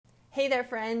Hey there,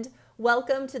 friend.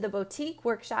 Welcome to the Boutique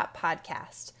Workshop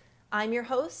Podcast. I'm your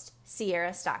host,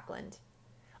 Sierra Stockland.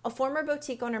 A former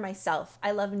boutique owner myself,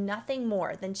 I love nothing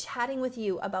more than chatting with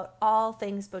you about all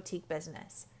things boutique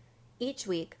business. Each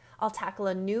week, I'll tackle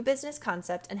a new business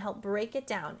concept and help break it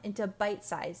down into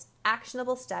bite-sized,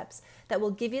 actionable steps that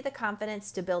will give you the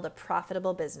confidence to build a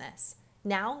profitable business.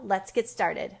 Now, let's get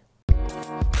started.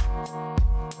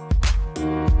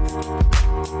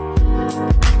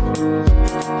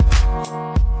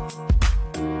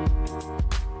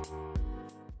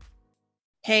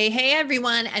 Hey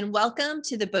everyone, and welcome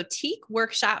to the Boutique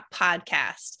Workshop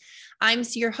Podcast. I'm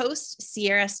your host,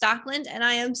 Sierra Stockland, and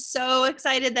I am so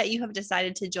excited that you have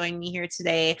decided to join me here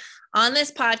today on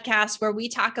this podcast where we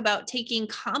talk about taking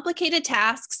complicated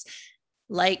tasks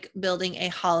like building a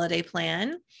holiday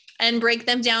plan and break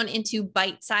them down into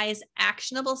bite-sized,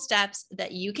 actionable steps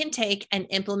that you can take and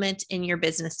implement in your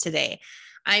business today.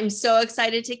 I'm so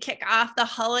excited to kick off the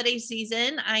holiday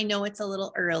season. I know it's a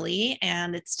little early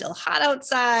and it's still hot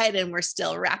outside and we're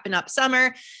still wrapping up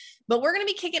summer, but we're going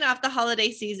to be kicking off the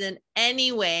holiday season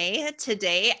anyway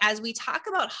today as we talk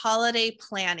about holiday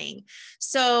planning.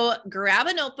 So grab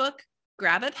a notebook,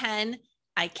 grab a pen.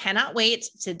 I cannot wait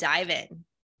to dive in.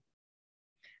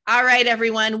 All right,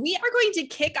 everyone, we are going to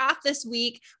kick off this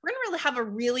week. We're going to have a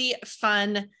really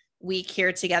fun week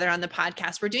here together on the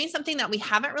podcast. We're doing something that we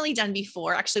haven't really done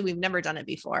before. Actually, we've never done it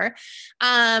before.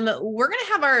 We're going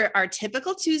to have our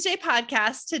typical Tuesday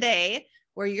podcast today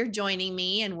where you're joining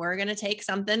me and we're going to take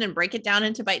something and break it down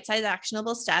into bite-sized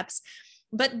actionable steps.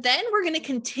 But then we're going to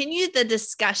continue the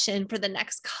discussion for the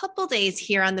next couple days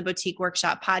here on the Boutique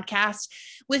Workshop podcast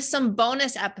with some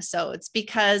bonus episodes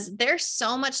because there's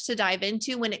so much to dive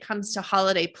into when it comes to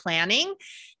holiday planning.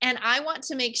 And I want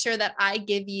to make sure that I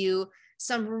give you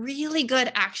some really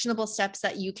good actionable steps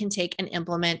that you can take and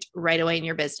implement right away in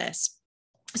your business.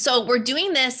 So we're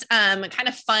doing this kind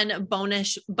of fun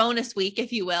bonus week,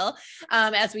 if you will,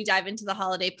 as we dive into the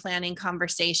holiday planning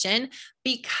conversation,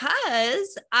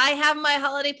 because I have my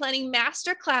holiday planning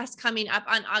masterclass coming up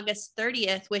on August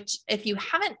 30th, which if you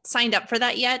haven't signed up for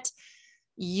that yet,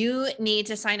 you need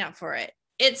to sign up for it.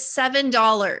 It's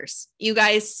 $7, you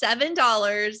guys,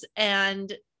 $7,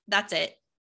 and that's it.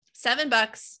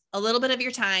 $7, a little bit of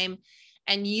your time,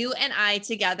 and you and I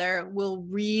together will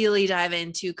really dive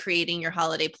into creating your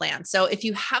holiday plan. So if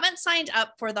you haven't signed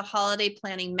up for the holiday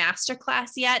planning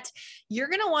masterclass yet, you're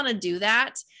going to want to do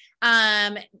that.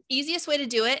 Easiest way to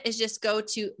do it is just go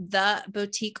to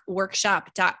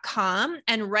theboutiqueworkshop.com,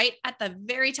 and right at the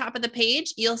very top of the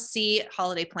page, you'll see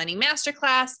holiday planning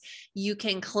masterclass. You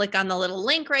can click on the little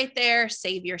link right there,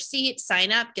 save your seat,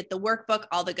 sign up, get the workbook,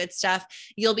 all the good stuff.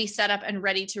 You'll be set up and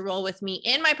ready to roll with me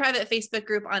in my private Facebook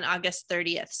group on August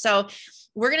 30th. So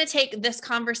we're going to take this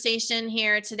conversation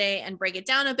here today and break it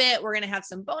down a bit. We're going to have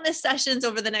some bonus sessions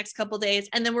over the next couple of days,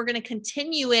 and then we're going to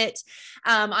continue it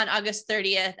on August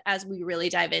 30th as we really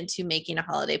dive into making a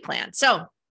holiday plan. So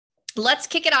let's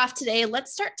kick it off today.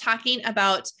 Let's start talking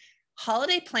about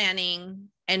holiday planning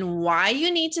and why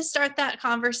you need to start that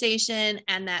conversation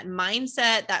and that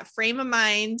mindset, that frame of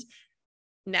mind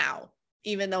now,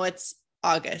 even though it's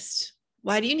August.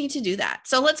 Why do you need to do that?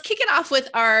 So let's kick it off with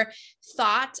our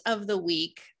thought of the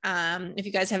week. If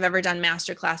you guys have ever done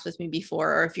masterclass with me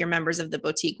before, or if you're members of the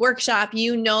Boutique Workshop,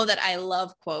 you know that I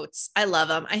love quotes. I love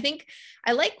them. I think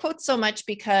I like quotes so much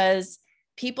because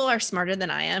people are smarter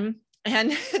than I am,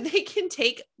 and they can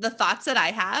take the thoughts that I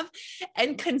have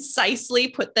and concisely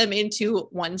put them into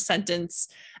one sentence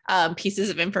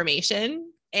pieces of information.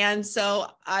 And so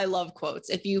I love quotes.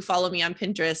 If you follow me on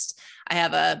Pinterest, I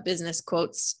have a business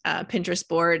quotes Pinterest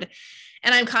board,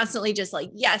 and I'm constantly just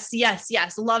like, yes, yes,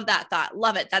 yes. Love that thought.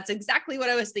 Love it. That's exactly what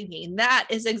I was thinking. That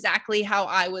is exactly how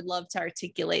I would love to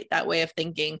articulate that way of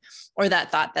thinking or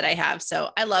that thought that I have. So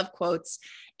I love quotes.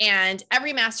 And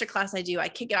every masterclass I do, I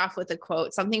kick it off with a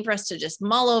quote, something for us to just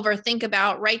mull over, think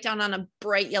about, write down on a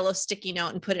bright yellow sticky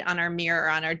note and put it on our mirror, or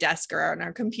on our desk, or on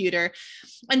our computer.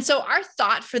 And so our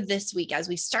thought for this week, as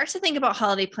we start to think about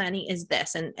holiday planning, is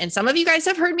this. And some of you guys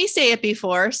have heard me say it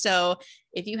before. So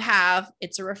if you have,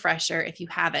 it's a refresher. If you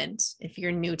haven't, if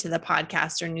you're new to the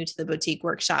podcast or new to the Boutique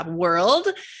Workshop world,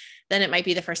 then it might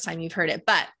be the first time you've heard it,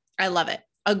 but I love it.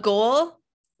 A goal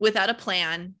without a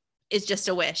plan is just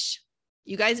a wish.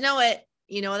 You guys know it.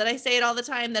 You know that I say it all the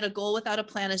time, that a goal without a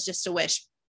plan is just a wish.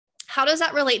 How does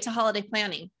that relate to holiday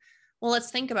planning? Well,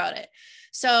 let's think about it.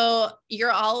 So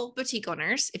you're all boutique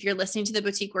owners. If you're listening to the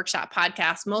Boutique Workshop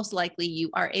podcast, most likely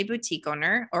you are a boutique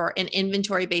owner or an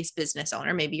inventory-based business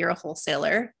owner. Maybe you're a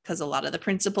wholesaler, because a lot of the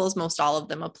principles, most all of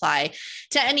them apply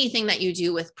to anything that you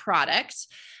do with product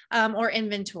or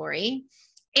inventory.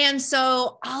 And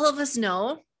so all of us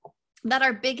know that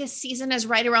our biggest season is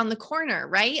right around the corner,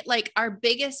 right? Like our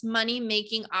biggest money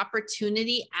making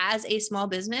opportunity as a small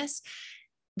business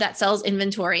that sells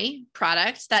inventory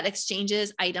product, that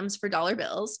exchanges items for dollar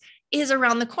bills, is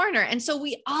around the corner. And so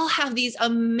we all have these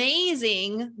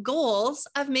amazing goals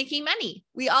of making money.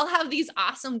 We all have these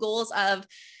awesome goals of,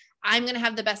 I'm going to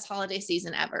have the best holiday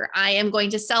season ever. I am going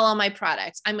to sell all my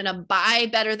products. I'm going to buy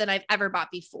better than I've ever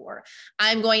bought before.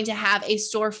 I'm going to have a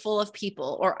store full of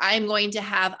people, or I'm going to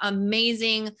have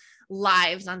amazing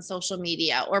lives on social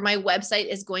media, or my website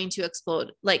is going to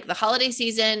explode. Like the holiday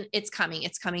season, it's coming,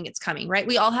 it's coming, it's coming, right?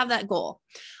 We all have that goal.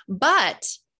 But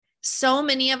so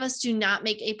many of us do not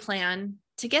make a plan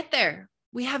to get there.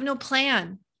 We have no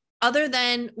plan other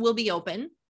than we'll be open,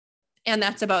 and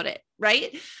that's about it,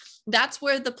 right? That's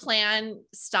where the plan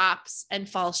stops and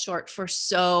falls short for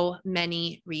so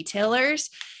many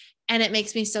retailers. And it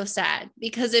makes me so sad,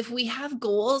 because if we have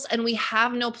goals and we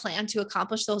have no plan to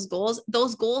accomplish those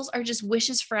goals are just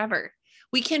wishes forever.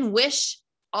 We can wish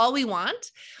all we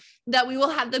want, that we will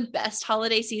have the best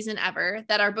holiday season ever,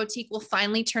 that our boutique will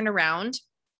finally turn around,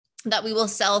 that we will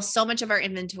sell so much of our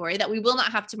inventory that we will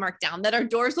not have to mark down, that our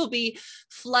doors will be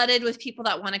flooded with people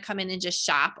that want to come in and just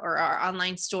shop, or our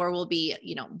online store will be,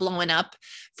 blowing up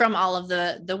from all of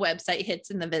the website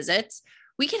hits and the visits.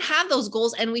 We can have those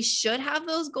goals, and we should have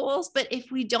those goals. But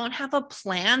if we don't have a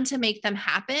plan to make them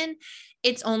happen,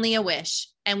 it's only a wish.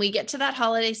 And we get to that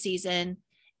holiday season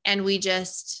and we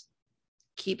just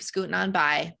keep scooting on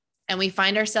by, and we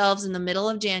find ourselves in the middle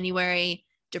of January,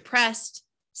 depressed,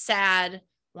 sad,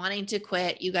 wanting to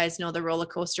quit. You guys know the roller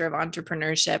coaster of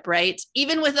entrepreneurship, right?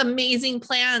 Even with amazing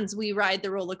plans, we ride the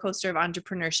roller coaster of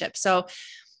entrepreneurship. So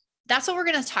that's what we're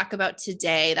going to talk about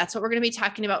today. That's what we're going to be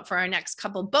talking about for our next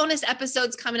couple bonus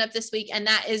episodes coming up this week. And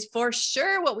that is for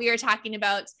sure what we are talking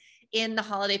about in the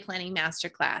Holiday Planning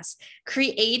Masterclass,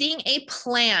 creating a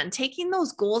plan, taking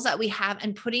those goals that we have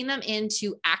and putting them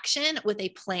into action with a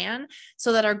plan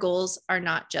so that our goals are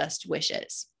not just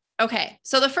wishes. Okay,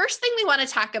 so the first thing we want to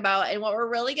talk about, and what we're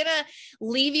really going to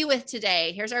leave you with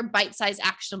today, here's our bite-sized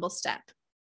actionable step.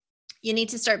 You need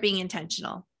to start being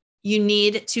intentional. You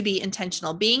need to be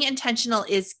intentional. Being intentional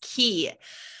is key.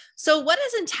 So what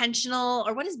is intentional,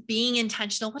 or what is being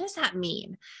intentional? What does that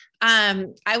mean?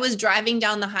 I was driving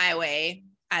down the highway,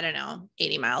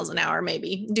 80 miles an hour,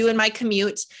 maybe, doing my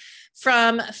commute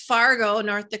from Fargo,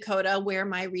 North Dakota, where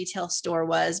my retail store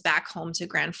was, back home to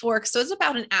Grand Forks. So it's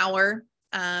about an hour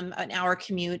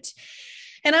commute.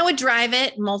 And I would drive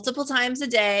it multiple times a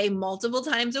day, multiple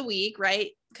times a week,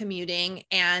 right? Commuting.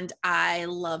 And I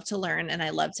love to learn and I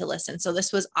love to listen. So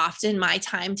this was often my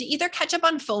time to either catch up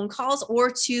on phone calls or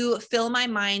to fill my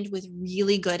mind with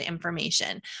really good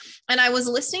information. And I was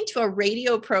listening to a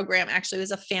radio program. Actually, it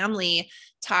was a family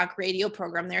talk radio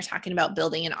program. They were talking about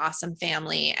building an awesome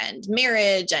family and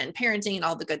marriage and parenting and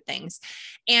all the good things.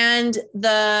 And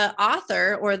the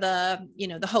author, or the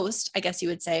host, I guess you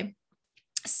would say,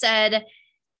 said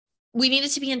we needed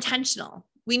to be intentional.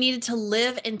 We needed to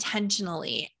live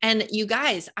intentionally. And you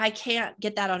guys, I can't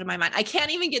get that out of my mind. I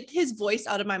can't even get his voice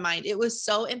out of my mind. It was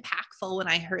so impactful when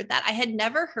I heard that. I had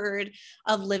never heard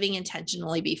of living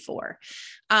intentionally before.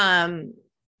 And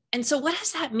so what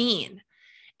does that mean?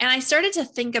 And I started to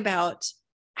think about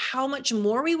how much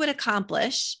more we would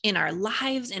accomplish in our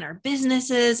lives, in our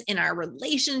businesses, in our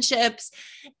relationships,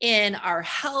 in our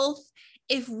health,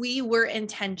 if we were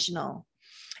intentional.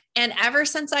 And ever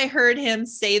since I heard him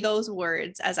say those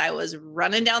words, as I was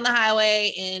running down the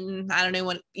highway in, I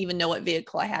don't even know what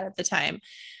vehicle I had at the time,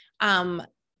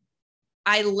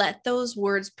 I let those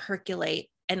words percolate,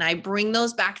 and I bring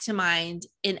those back to mind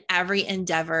in every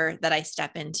endeavor that I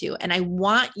step into. And I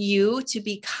want you to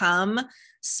become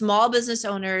small business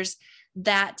owners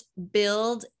that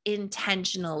build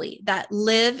intentionally, that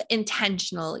live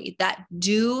intentionally, that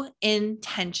do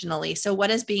intentionally. So what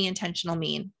does being intentional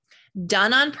mean?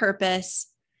 Done on purpose,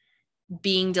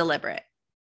 being deliberate.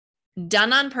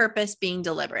 Done on purpose, being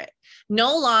deliberate.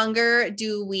 No longer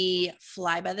do we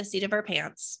fly by the seat of our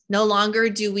pants. No longer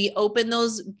do we open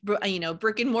those,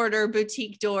 brick and mortar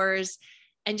boutique doors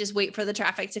and just wait for the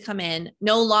traffic to come in.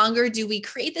 No longer do we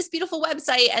create this beautiful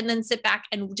website and then sit back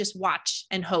and just watch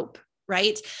and hope,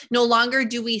 right? No longer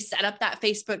do we set up that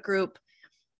Facebook group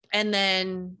and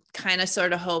then kind of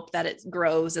sort of hope that it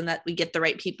grows and that we get the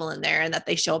right people in there and that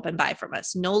they show up and buy from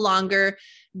us. No longer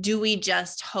do we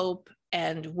just hope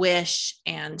and wish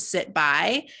and sit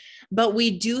by, but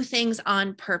we do things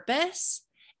on purpose,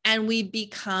 and we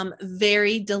become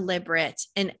very deliberate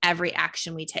in every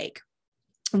action we take.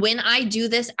 when I do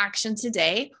this action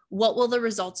today, what will the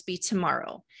results be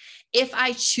tomorrow? If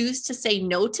I choose to say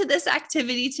no to this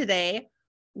activity today,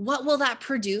 what will that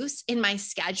produce in my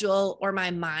schedule or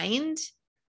my mind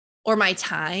or my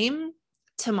time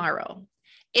tomorrow?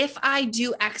 If I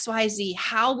do XYZ,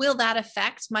 how will that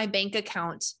affect my bank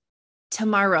account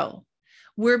tomorrow?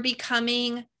 We're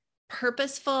becoming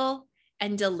purposeful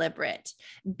and deliberate,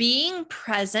 being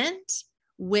present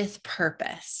with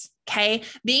purpose. Okay.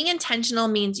 Being intentional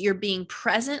means you're being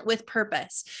present with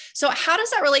purpose. So how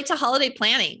does that relate to holiday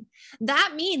planning?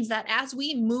 That means that as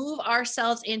we move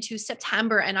ourselves into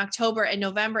September and October and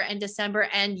November and December,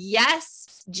 and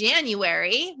yes,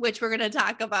 January, which we're going to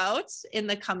talk about in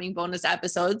the coming bonus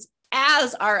episodes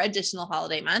as our additional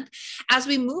holiday month, as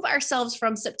we move ourselves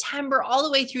from September all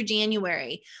the way through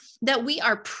January, that we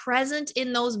are present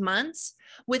in those months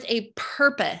with a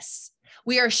purpose.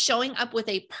 We are showing up with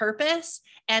a purpose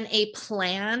and a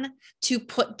plan to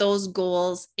put those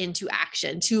goals into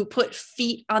action, to put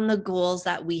feet on the goals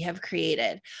that we have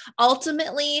created.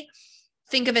 Ultimately,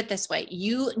 think of it this way.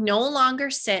 You no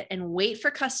longer sit and wait for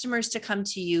customers to come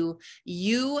to you.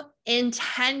 You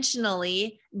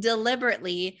intentionally,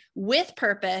 deliberately, with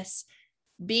purpose,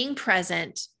 being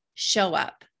present, show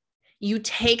up. You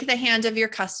take the hand of your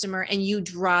customer and you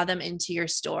draw them into your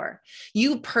store.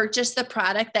 You purchase the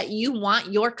product that you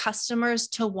want your customers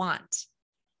to want,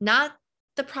 not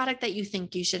the product that you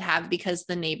think you should have because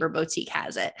the neighbor boutique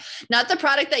has it, not the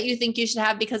product that you think you should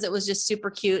have because it was just super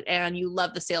cute and you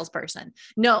love the salesperson.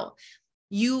 No,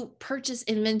 you purchase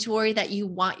inventory that you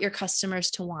want your customers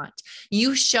to want.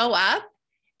 You show up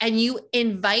and you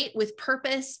invite with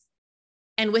purpose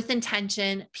and with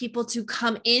intention, people to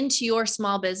come into your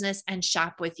small business and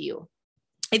shop with you.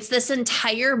 It's this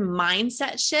entire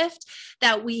mindset shift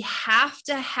that we have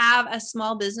to have as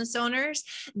small business owners,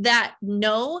 that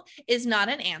no is not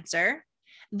an answer,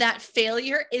 that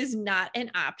failure is not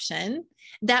an option,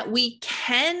 that we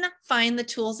can find the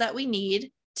tools that we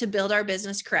need to build our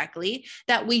business correctly,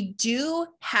 that we do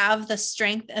have the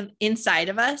strength inside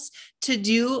of us to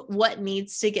do what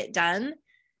needs to get done.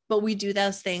 But we do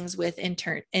those things with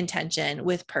intention,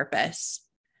 with purpose,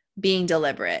 being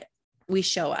deliberate. We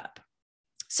show up.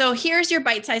 So here's your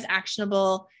bite-sized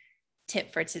actionable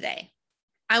tip for today.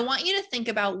 I want you to think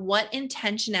about what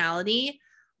intentionality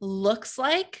looks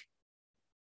like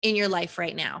in your life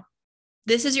right now.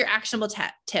 This is your actionable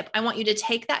tip. I want you to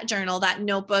take that journal, that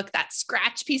notebook, that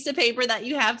scratch piece of paper that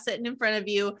you have sitting in front of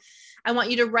you. I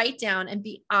want you to write down and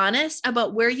be honest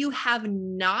about where you have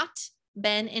not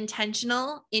been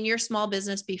intentional in your small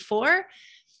business before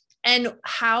and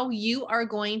how you are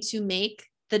going to make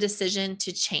the decision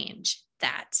to change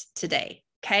that today.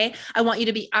 Okay. I want you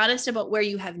to be honest about where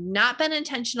you have not been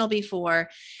intentional before.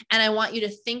 And I want you to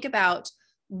think about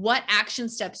what action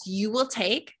steps you will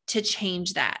take to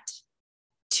change that,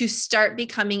 to start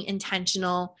becoming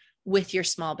intentional with your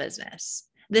small business.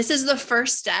 This is the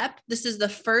first step. This is the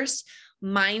first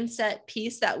mindset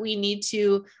piece that we need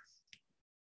to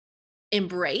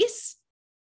embrace,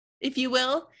 if you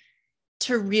will,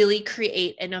 to really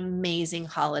create an amazing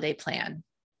holiday plan.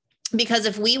 Because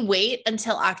if we wait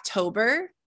until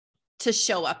October to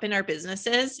show up in our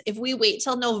businesses, if we wait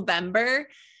till November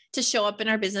to show up in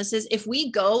our businesses, if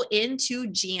we go into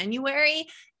January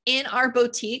in our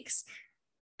boutiques,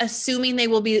 assuming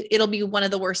it'll be one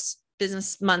of the worst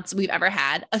business months we've ever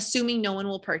had, assuming no one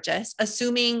will purchase,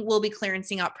 assuming we'll be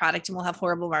clearancing out product and we'll have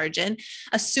horrible margin,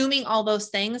 assuming all those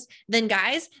things, then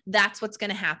guys, that's what's going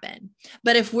to happen.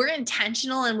 But if we're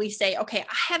intentional and we say, okay,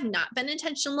 I have not been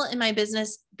intentional in my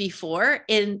business before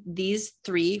in these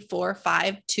 3, 4,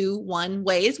 5, 2, 1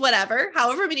 ways, whatever,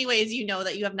 however many ways you know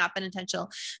that you have not been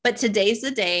intentional. But today's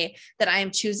the day that I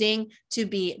am choosing to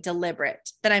be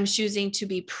deliberate, that I'm choosing to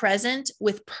be present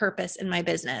with purpose in my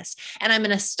business. And I'm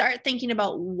going to start thinking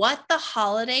about what the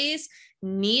holidays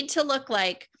need to look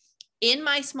like in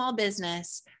my small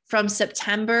business from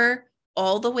September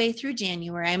all the way through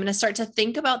January. I'm going to start to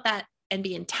think about that and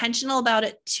be intentional about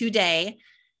it today.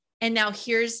 And now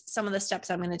here's some of the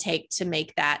steps I'm going to take to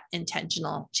make that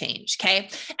intentional change. Okay.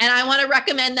 And I want to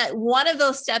recommend that one of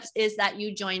those steps is that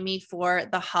you join me for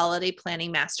the holiday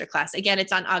planning masterclass. Again,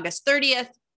 it's on August 30th.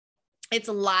 It's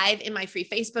live in my free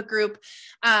Facebook group.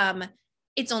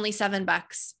 It's only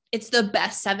 $7. It's the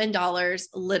best $7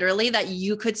 literally that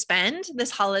you could spend this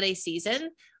holiday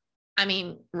season. I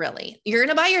mean, really, you're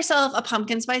going to buy yourself a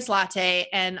pumpkin spice latte.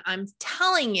 And I'm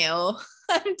telling you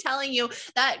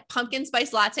that pumpkin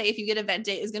spice latte, if you get a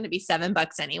venti, is going to be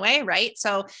 $7 anyway, right?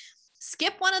 So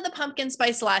skip one of the pumpkin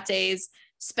spice lattes,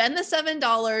 Spend the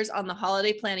 $7 on the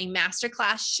holiday planning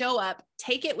masterclass, show up,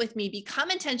 take it with me, become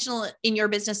intentional in your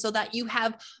business so that you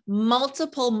have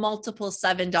multiple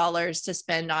 $7 to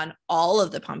spend on all of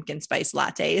the pumpkin spice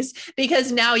lattes,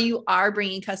 because now you are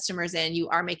bringing customers in, you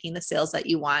are making the sales that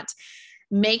you want.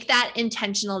 Make that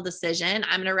intentional decision.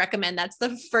 I'm going to recommend that's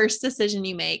the first decision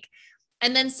you make.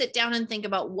 And then sit down and think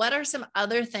about what are some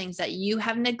other things that you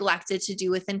have neglected to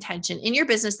do with intention in your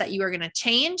business that you are going to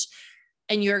change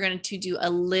and you're going to do a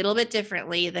little bit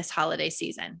differently this holiday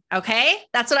season. Okay.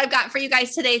 That's what I've got for you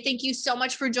guys today. Thank you so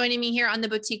much for joining me here on the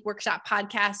Boutique Workshop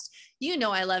podcast. You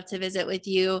know, I love to visit with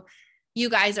you. You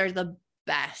guys are the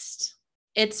best.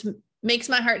 It makes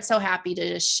my heart so happy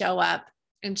to just show up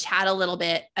and chat a little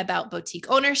bit about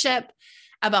boutique ownership,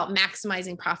 about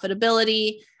maximizing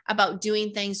profitability, about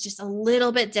doing things just a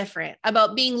little bit different,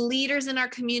 about being leaders in our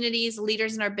communities,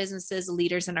 leaders in our businesses,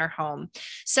 leaders in our home.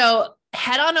 So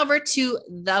head on over to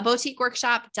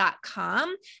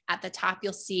theboutiqueworkshop.com. At the top,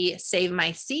 you'll see Save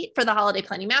My Seat for the Holiday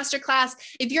Planning Masterclass.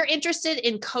 If you're interested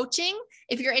in coaching,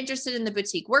 if you're interested in the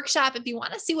Boutique Workshop, if you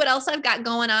want to see what else I've got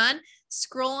going on,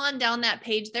 scroll on down that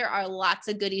page. There are lots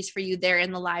of goodies for you there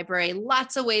in the library,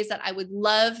 lots of ways that I would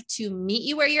love to meet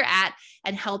you where you're at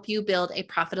and help you build a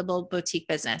profitable boutique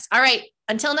business. All right,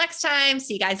 until next time,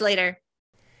 see you guys later.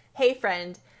 Hey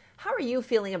friend, how are you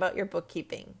feeling about your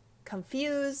bookkeeping?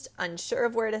 Confused, unsure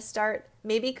of where to start,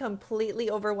 maybe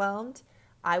completely overwhelmed?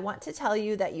 I want to tell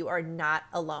you that you are not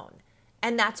alone.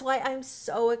 And that's why I'm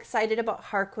so excited about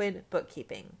Harquin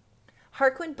Bookkeeping.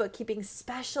 Harquin Bookkeeping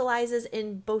specializes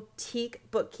in boutique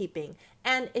bookkeeping,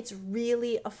 and it's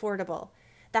really affordable.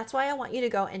 That's why I want you to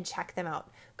go and check them out.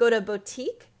 Go to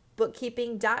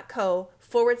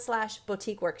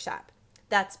boutiquebookkeeping.co/boutique workshop.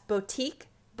 That's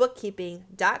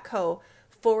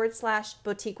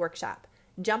boutiquebookkeeping.co/boutique workshop.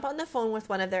 Jump on the phone with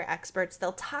one of their experts.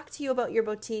 They'll talk to you about your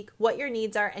boutique, what your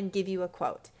needs are, and give you a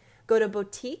quote. Go to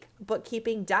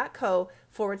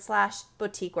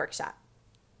boutiquebookkeeping.co/boutique workshop.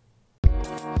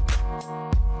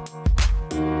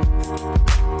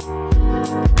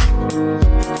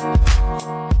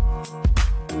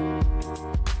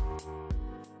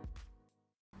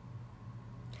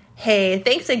 Hey,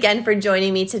 thanks again for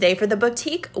joining me today for the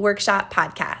Boutique Workshop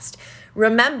podcast.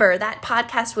 Remember, that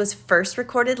podcast was first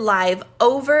recorded live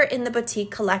over in the Boutique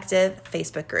Collective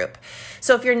Facebook group.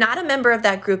 So if you're not a member of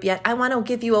that group yet, I want to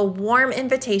give you a warm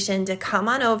invitation to come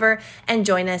on over and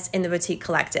join us in the Boutique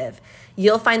Collective.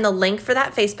 You'll find the link for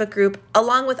that Facebook group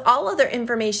along with all other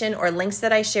information or links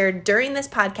that I shared during this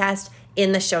podcast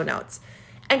in the show notes.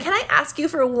 And can I ask you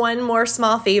for one more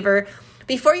small favor?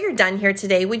 Before you're done here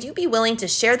today, would you be willing to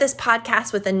share this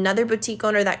podcast with another boutique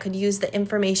owner that could use the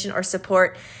information or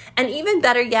support? And even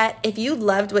better yet, if you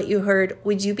loved what you heard,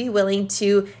 would you be willing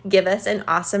to give us an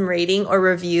awesome rating or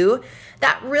review?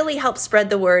 That really helps spread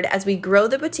the word as we grow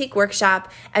the Boutique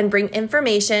Workshop and bring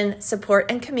information,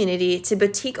 support, and community to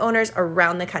boutique owners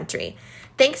around the country.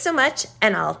 Thanks so much,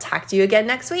 and I'll talk to you again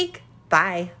next week.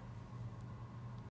 Bye.